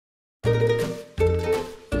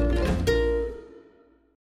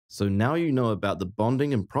So now you know about the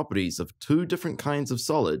bonding and properties of two different kinds of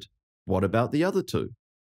solid. What about the other two?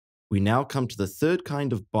 We now come to the third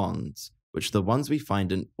kind of bonds, which are the ones we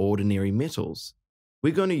find in ordinary metals.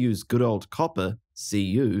 We're going to use good old copper,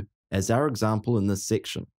 Cu, as our example in this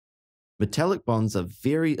section. Metallic bonds are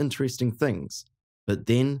very interesting things, but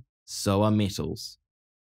then so are metals.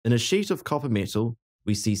 In a sheet of copper metal,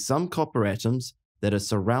 we see some copper atoms that are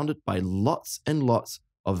surrounded by lots and lots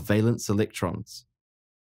of valence electrons.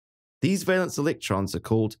 These valence electrons are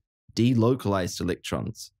called delocalized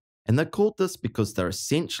electrons, and they're called this because they're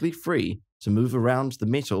essentially free to move around the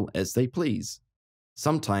metal as they please.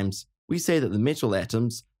 Sometimes we say that the metal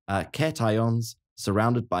atoms are cations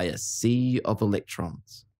surrounded by a sea of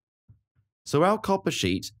electrons. So our copper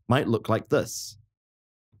sheet might look like this.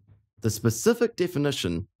 The specific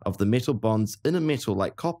definition of the metal bonds in a metal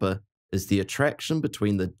like copper is the attraction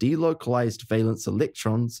between the delocalized valence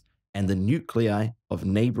electrons and the nuclei of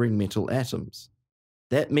neighboring metal atoms.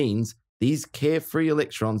 That means these carefree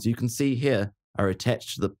electrons you can see here are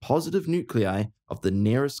attached to the positive nuclei of the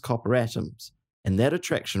nearest copper atoms, and that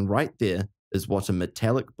attraction right there is what a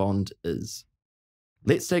metallic bond is.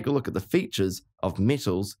 Let's take a look at the features of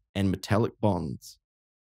metals and metallic bonds.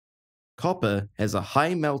 Copper has a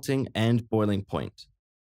high melting and boiling point.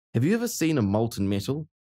 Have you ever seen a molten metal?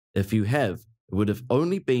 If you have, it would have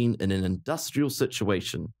only been in an industrial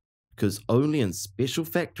situation, because only in special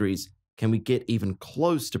factories can we get even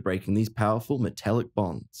close to breaking these powerful metallic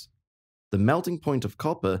bonds. The melting point of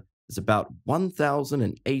copper is about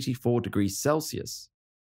 1084 degrees Celsius.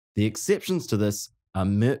 The exceptions to this are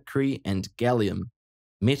mercury and gallium,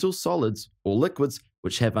 metal solids or liquids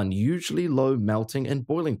which have unusually low melting and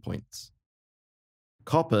boiling points.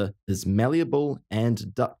 Copper is malleable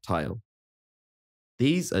and ductile.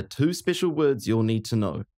 These are two special words you'll need to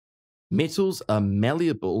know. Metals are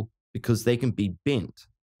malleable because they can be bent.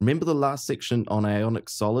 Remember the last section on ionic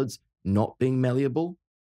solids not being malleable?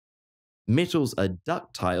 Metals are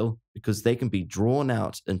ductile because they can be drawn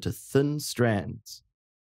out into thin strands.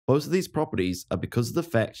 Both of these properties are because of the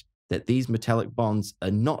fact that these metallic bonds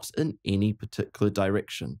are not in any particular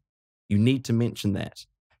direction. You need to mention that.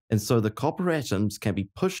 And so the copper atoms can be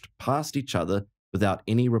pushed past each other without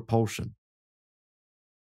any repulsion.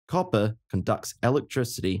 Copper conducts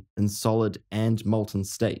electricity in solid and molten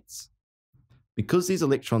states. Because these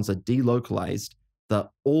electrons are delocalized, they're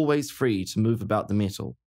always free to move about the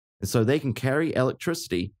metal, and so they can carry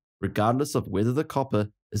electricity regardless of whether the copper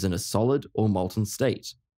is in a solid or molten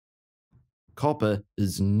state. Copper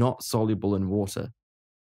is not soluble in water.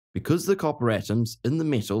 Because the copper atoms in the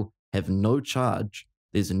metal have no charge,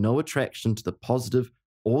 there's no attraction to the positive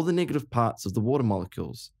or the negative parts of the water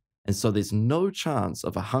molecules, and so there's no chance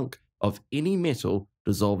of a hunk of any metal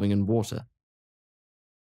dissolving in water.